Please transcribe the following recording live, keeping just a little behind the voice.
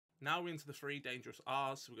Now we're into the three dangerous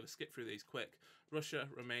R's, so we're going to skip through these quick. Russia,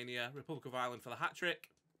 Romania, Republic of Ireland for the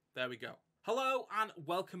hat-trick. There we go. Hello and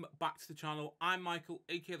welcome back to the channel. I'm Michael,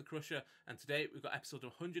 aka The Crusher, and today we've got episode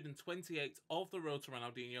 128 of the Road to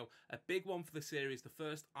Ronaldinho. A big one for the series, the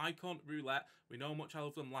first icon roulette. We know how much I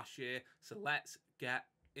loved them last year, so let's get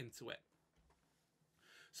into it.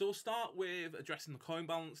 So we'll start with addressing the coin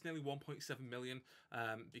balance, nearly 1.7 million,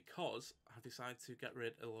 because I've decided to get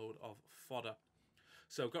rid of a load of fodder.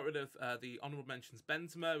 So got rid of the honourable mentions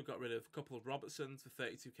Benzema, we got rid of a couple of Robertsons for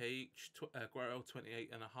 32k each, Aguero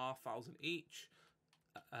 28,500 each,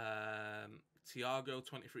 Thiago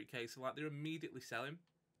 23k, so like they're immediately selling.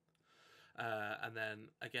 And then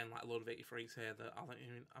again, like a load of 83s here that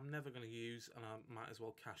I'm never going to use, and I might as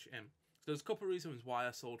well cash in. So there's a couple of reasons why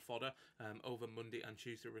I sold fodder over Monday and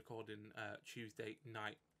Tuesday, recording Tuesday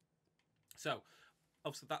night. So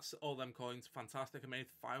obviously that's all them coins, fantastic. I made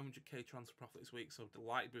 500k transfer profit this week, so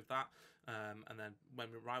delighted with that. And then when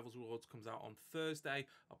Rivals Rewards comes out on Thursday,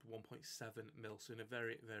 I'll be 1.7 mil, so in a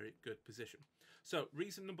very, very good position. So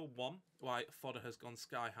reason number one why fodder has gone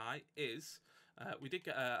sky high is we did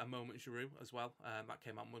get a moment Giroud as well. That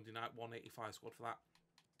came out Monday night, 185 squad for that.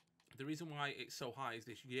 The reason why it's so high is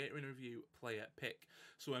this year in review player pick.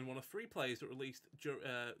 So when one of 3 players that released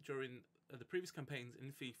during the previous campaigns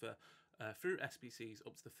in FIFA through SBCs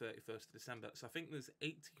up to the 31st of December. So I think there's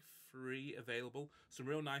 83 available. Some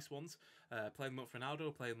real nice ones. Player of the month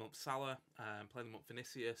Ronaldo, player of the month Salah, player of the month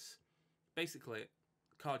Vinicius. Basically,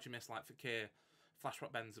 cards you miss like Fekir,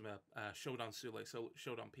 Flashback Benzema, Showdown Sule, so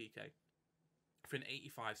Showdown PK. For an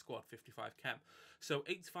 85 squad, 55 chem. So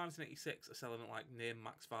 85s and 86 are selling at like near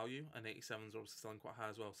max value, and 87s are obviously selling quite high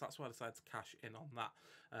as well. So that's why I decided to cash in on that,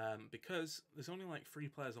 because there's only like 3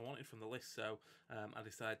 players I wanted from the list, so I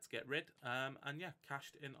decided to get rid, and yeah,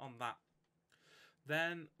 cashed in on that.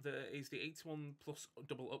 Then there is the 81 plus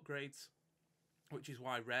double upgrades, which is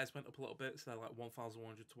why rares went up a little bit, so they're like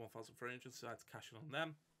 1,100 to 1,300, so I had to cash in on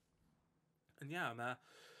them. And yeah, I'm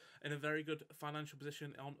in a very good financial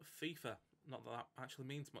position on FIFA. Not that actually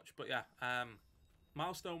means much, but yeah.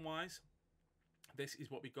 Milestone-wise, this is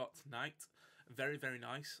what we got tonight. Very, very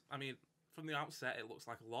nice. I mean, from the outset, it looks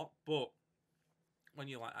like a lot, but when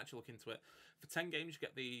you like actually look into it, for 10 games, you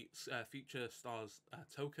get the Future Stars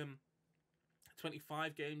token.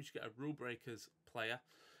 25 games, you get a Rule Breakers player.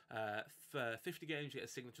 For 50 games, you get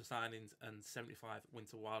a signature signings and 75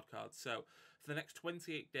 winter wildcards. So for the next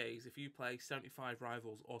 28 days, if you play 75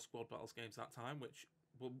 Rivals or Squad Battles games that time, which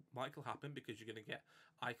will likely happen because you're going to get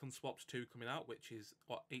Icon Swaps 2 coming out, which is,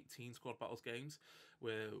 what, 18 Squad Battles games.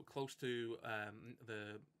 We're close to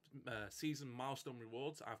the season milestone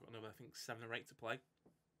rewards. I've got another, I think, 7 or 8 to play.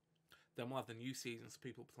 Then we'll have the new seasons,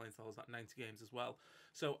 people playing those at 90 games as well.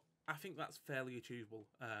 So I think that's fairly achievable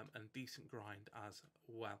and decent grind as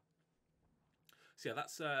well. So yeah,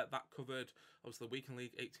 that's that covered. Obviously, the Weekend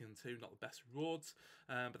League 18-2, not the best rewards.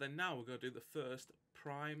 But then now we're going to do the first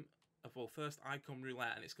first icon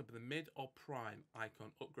roulette, and it's going to be the mid or prime icon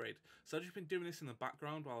upgrade. So I've just been doing this in the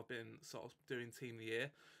background while I've been sort of doing Team of the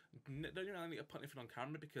Year. Don't really need to put anything on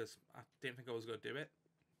camera because I didn't think I was going to do it.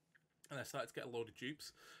 And I started to get a load of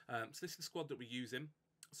dupes. So this is the squad that we're using.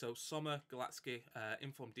 So Sommer, Galatsky,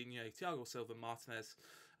 Inform Digne, Thiago Silva, Martinez,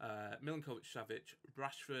 Milinkovic-Savic,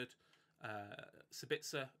 Rashford,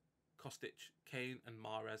 Sabitzer, Kostic, Kane and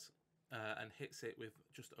Mahrez. And hits it with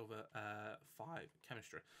just over 5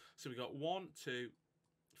 chemistry. So we got 1, 2,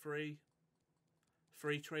 3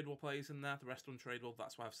 tradable players in there. The rest untradeable.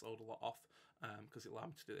 That's why I've sold a lot off, because it allowed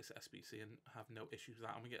me to do this SBC and have no issues with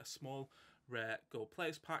that. And we get a small rare gold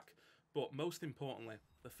players pack. But most importantly,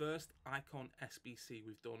 the first icon SBC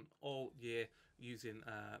we've done all year using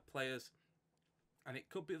players. And it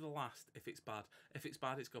could be the last if it's bad. If it's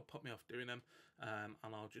bad, it's going to put me off doing them, and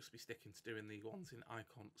I'll just be sticking to doing the ones in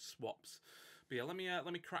icon swaps. But yeah, let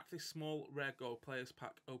me crack this small rare gold players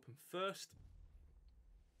pack open first.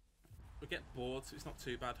 We get bored, so it's not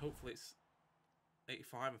too bad. Hopefully it's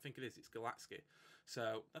 85. I think it is. It's Galatsky,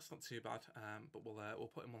 so that's not too bad. But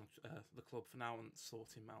we'll put him on the club for now and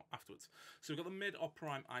sort him out afterwards. So we've got the mid or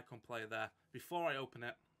prime icon player there. Before I open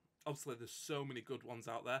it, obviously, there's so many good ones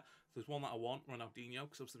out there. There's one that I want, Ronaldinho,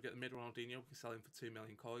 because obviously we get the mid Ronaldinho. We can sell him for 2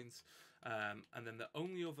 million coins. And then the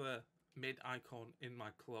only other mid icon in my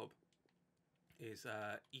club is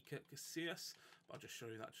Iker Casillas. But I'll just show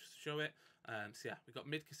you that just to show it. So yeah, we've got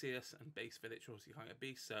mid Casillas and base Vidic. Obviously, you can't get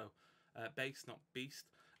beast, so base, not beast.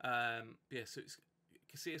 But yeah, so it's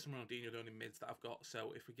Casillas and Ronaldinho are the only mids that I've got.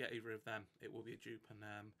 So if we get either of them, it will be a dupe,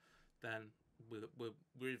 and then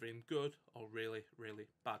we're either in good or really, really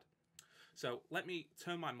bad. So let me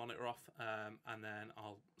turn my monitor off, and then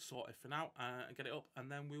I'll sort it for now and get it up,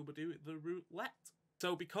 and then we will do the roulette.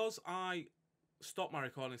 So because I stopped my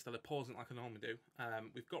recording instead of pausing like I normally do,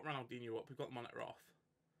 we've got Ronaldinho up, we've got the monitor off,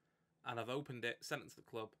 and I've opened it, sent it to the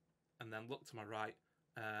club, and then looked to my right,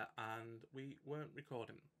 and we weren't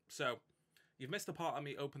recording. So you've missed the part of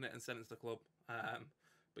me opening it and sending it to the club,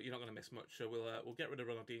 but you're not going to miss much. So we'll get rid of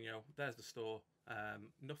Ronaldinho. There's the store.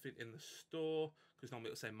 Nothing in the store, because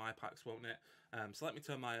normally it'll say my packs, won't it? So let me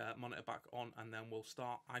turn my monitor back on, and then we'll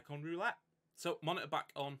start Icon Roulette. So monitor back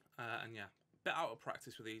on, and yeah, bit out of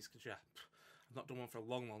practice with these, because yeah, I've not done one for a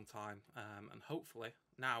long time, and hopefully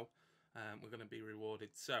now we're going to be rewarded.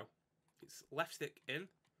 So it's left stick in,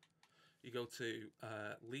 you go to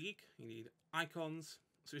league, you need icons.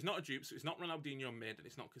 So it's not a dupe, so it's not Ronaldinho mid, and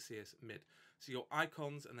it's not Casillas mid. So you go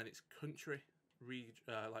icons, and then it's country,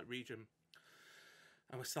 region.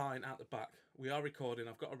 And we're starting out the back. We are recording,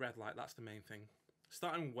 I've got a red light, that's the main thing.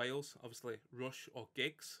 Starting Wales, obviously, Rush or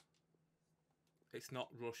Giggs. It's not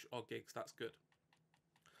Rush or Giggs, that's good.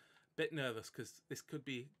 Bit nervous, because this could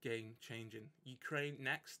be game changing. Ukraine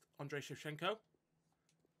next, Andrei Shevchenko.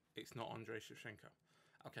 It's not Andrei Shevchenko.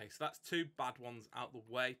 Okay, so that's two bad ones out the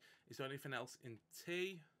way. Is there anything else in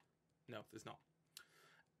T? No, there's not.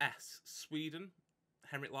 S, Sweden,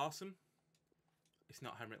 Henrik Larsson. It's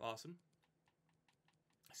not Henrik Larsson.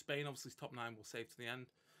 Spain, obviously, is top 9. We'll save to the end.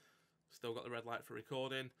 Still got the red light for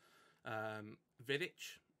recording.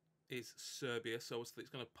 Vidic is Serbia, so obviously it's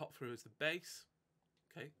going to pop through as the base.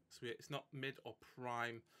 Okay, so it's not mid or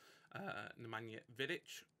prime Nemanja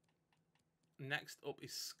Vidic. Next up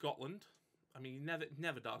is Scotland. I mean, never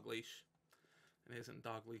Dalglish. And it isn't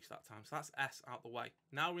Dalglish that time. So that's S out the way.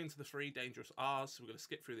 Now we're into the 3 dangerous R's. So we're going to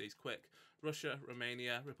skip through these quick. Russia,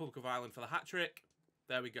 Romania, Republic of Ireland for the hat-trick.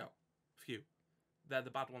 There we go. Phew. They're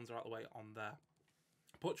the bad ones are out the way on there.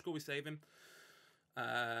 Portugal, we're saving.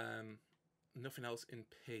 Nothing else in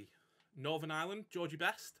P. Northern Ireland, Georgie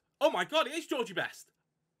Best. Oh my God, it is Georgie Best.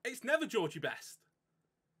 It's never Georgie Best.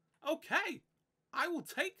 Okay. I will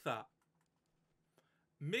take that.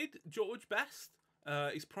 Mid George Best.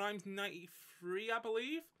 His prime's 93, I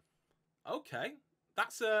believe. Okay.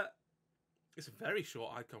 It's a very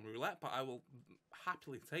short icon roulette, but I will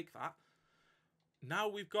happily take that. Now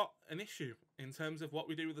we've got an issue in terms of what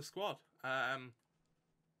we do with the squad.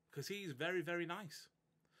 Because he's very, very nice.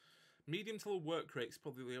 Medium to low work rate is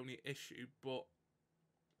probably the only issue, but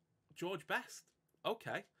George Best.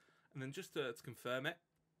 Okay. And then just to confirm it,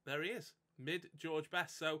 there he is. Mid George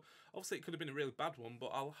Best. So obviously it could have been a really bad one,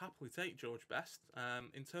 but I'll happily take George Best.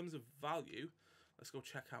 In terms of value, let's go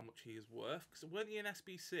check how much he is worth. Because weren't he in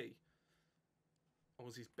SBC? Or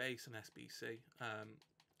was his base in SBC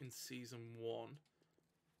in season 1?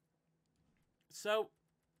 So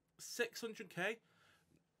 600k,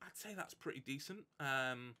 I'd say that's pretty decent.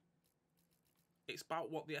 It's about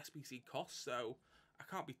what the SBC costs, so I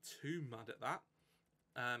can't be too mad at that.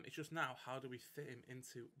 It's just now, how do we fit him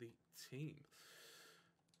into the team?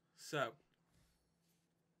 So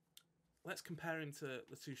let's compare him to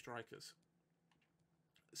the 2 strikers.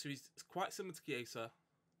 So he's quite similar to Chiesa,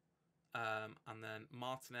 and then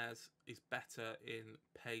Martinez is better in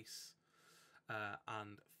pace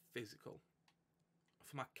and physical.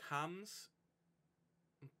 For my cams,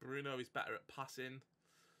 Bruno is better at passing,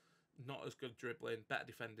 not as good dribbling, better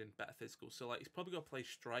defending, better physical. So like he's probably going to play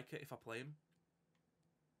striker if I play him.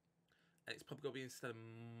 And it's probably going to be instead of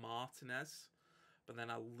Martinez, but then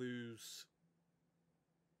I'll lose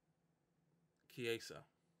Chiesa.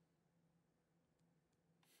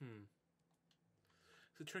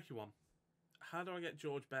 It's a tricky one. How do I get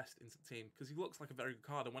George Best into the team? Because he looks like a very good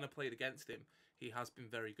card, and when I played against him, he has been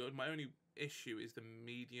very good. My only issue is the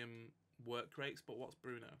medium work rates, but what's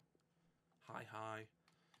Bruno? High, high.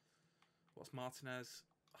 What's Martinez?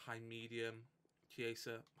 High, medium.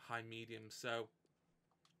 Chiesa, high, medium. So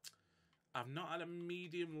I've not had a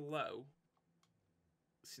medium low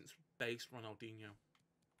since base Ronaldinho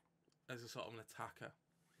as a sort of an attacker.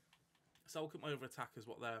 So I'll look at my other attackers,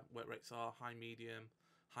 what their work rates are. High, medium,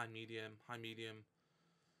 high, medium, high, medium,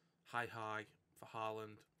 high, high for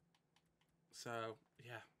Haaland. So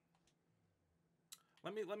yeah,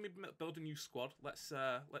 let me build a new squad. Let's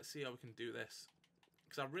see how we can do this,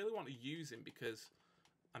 because I really want to use him, because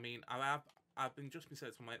I mean I've been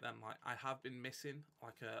saying to my mate then, like I have been missing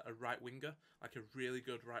like a right winger, like a really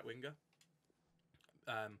good right winger,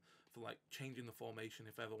 for like changing the formation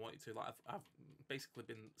if I ever wanted to. Like I've basically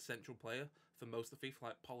been central player for most of FIFA,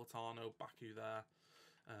 like Politano, Baku there.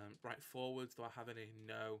 Right forwards, do I have any?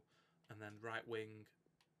 No. And then right wing,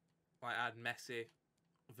 like I had Messi,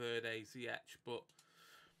 Verde, Ziyech, but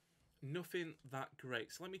nothing that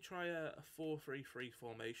great. So let me try a 4-3-3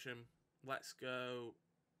 formation. Let's go...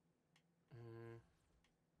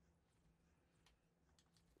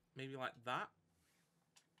 maybe like that.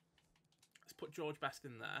 Let's put George Best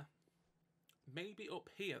in there. Maybe up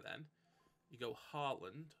here then, you go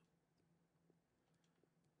Haaland.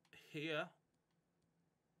 Here...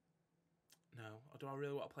 no, or do I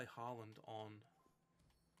really want to play Haaland on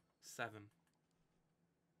 7?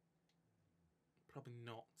 Probably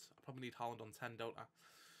not. I probably need Haaland on 10, don't I?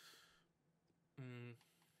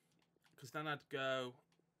 Because then I'd go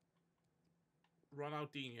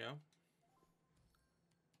Ronaldinho.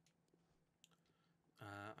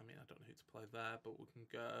 I mean, I don't know who to play there, but we can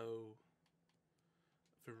go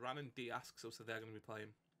Varane and Diaz, because also they're going to be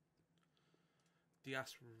playing.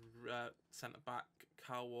 Diaz centre back,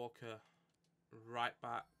 Kyle Walker right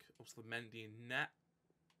back, obviously Mendy in net.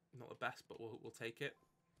 Not the best, but we'll take it.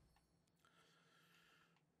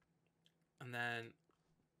 And then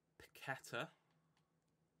Paqueta.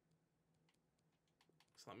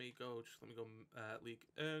 So let me go League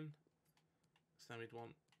Earn. So then we'd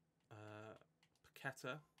want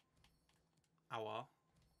Paqueta. Our.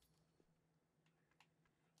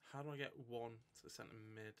 How do I get one to the centre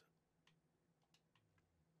mid?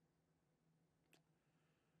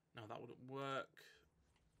 No, that wouldn't work.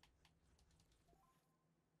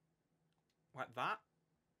 Like that?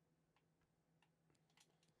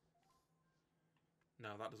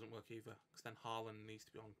 No, that doesn't work either. Because then Haaland needs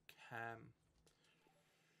to be on Chem.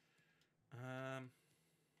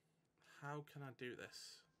 How can I do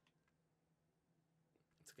this?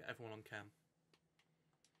 To get everyone on Chem.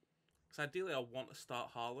 Because ideally I want to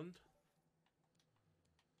start Haaland.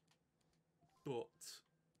 But...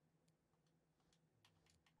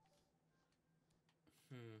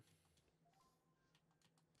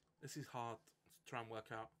 this is hard to try and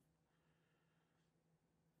work out.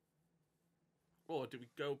 Or do we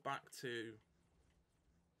go back to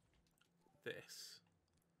this?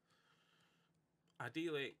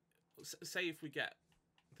 Ideally, say if we get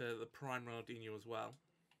the prime Ronaldinho as well.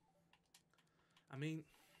 I mean,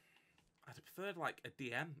 I'd have preferred like a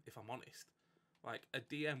DM, if I'm honest. Like, a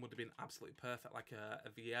DM would have been absolutely perfect, like a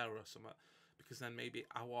Vieira or something. Because then maybe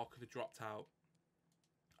Awar could have dropped out.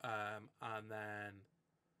 And then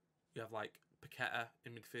you have like Paqueta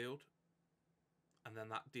in midfield. And then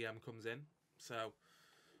that DM comes in. So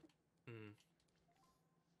we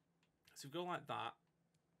go like that.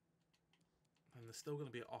 And they're still going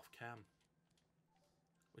to be off Chem.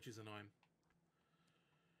 Which is annoying.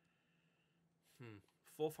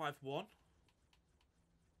 4-5-1.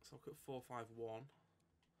 So I'll put 4-5-1.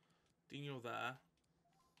 Dino there.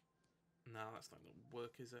 No, that's not going to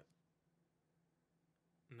work, is it?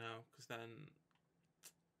 No, because then...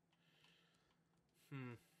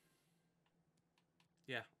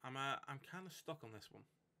 yeah, I'm kind of stuck on this one.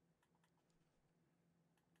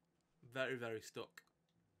 Very, very stuck.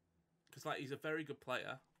 Because like he's a very good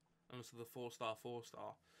player, and also the 4-star.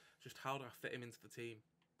 Just how do I fit him into the team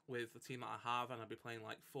with the team that I have? And I'll be playing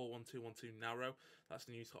like 4-1-2-1-2 narrow. That's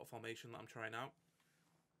the new sort of formation that I'm trying out.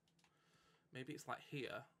 Maybe it's like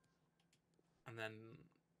here, and then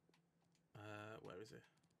where is it?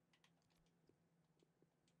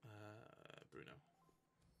 Bruno.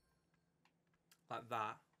 Like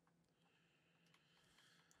that.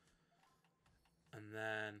 And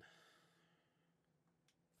then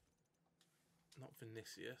not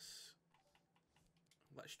Vinicius.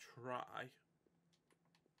 Let's try.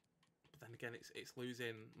 But then again, it's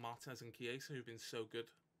losing Martinez and Chiesa, who've been so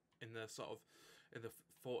good in the sort of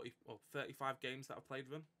 40 or 35 games that I've played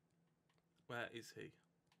with them. Where is he?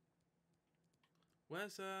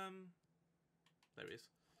 Where's there he is.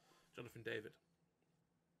 Jonathan David.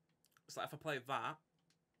 It's like if I play that,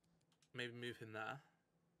 maybe move him there.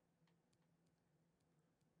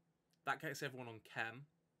 That gets everyone on Chem.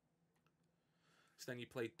 So then you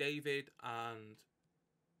play David and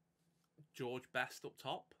George Best up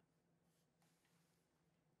top.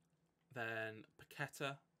 Then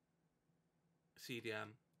Paqueta,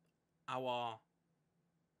 CDM, Awar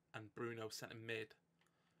and Bruno centre mid.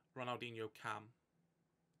 Ronaldinho Cam.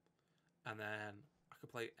 And then I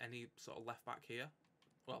could play any sort of left back here.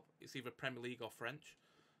 Well, it's either Premier League or French.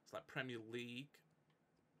 It's like Premier League,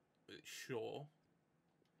 Shaw.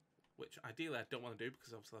 Which ideally I don't want to do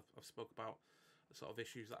because obviously I've spoke about the sort of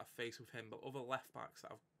issues that I face with him. But other left backs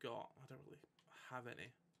that I've got, I don't really have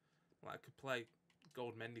any. Like I could play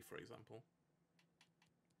Gold Mendy, for example.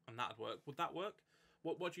 And that'd work. Would that work?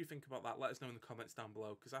 What do you think about that? Let us know in the comments down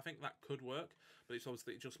below. Because I think that could work. But it's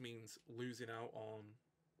obviously, it just means losing out on...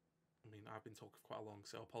 I mean, I've been talking quite a long,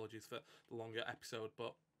 so apologies for the longer episode.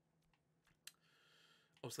 But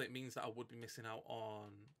Obviously, it means that I would be missing out on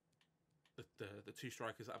the two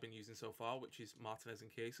strikers that I've been using so far, which is Martinez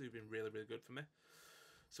and Chiesa, who've been really, really good for me.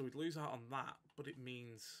 So we'd lose out on that, but it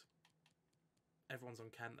means everyone's on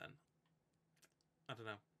Kent then. I don't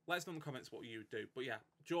know. Let us know in the comments what you would do. But yeah,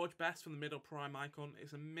 George Best from the mid or prime icon.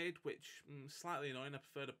 It's a mid, which slightly annoying. I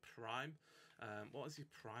prefer the prime. What is his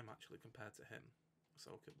prime actually compared to him?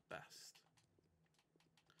 So look at Best.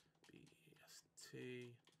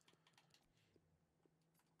 BST.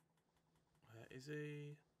 Where is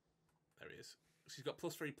he? There he is. So he's got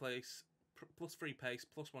 +3 pace, +3 pace,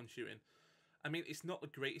 +1 shooting. I mean, it's not the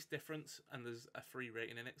greatest difference, and there's a free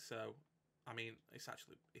rating in it, so I mean, it's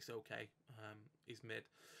okay. He's mid,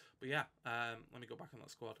 but yeah. Let me go back on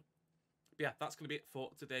that squad. But yeah, that's going to be it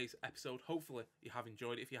for today's episode. Hopefully you have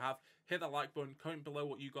enjoyed it. If you have, hit that like button. Comment below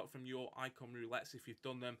what you got from your icon roulettes if you've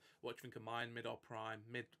done them. What you think of mine, mid or prime.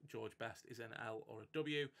 Mid George Best is an L or a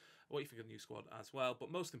W. What you think of the new squad as well.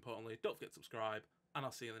 But most importantly, don't forget to subscribe, and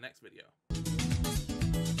I'll see you in the next video.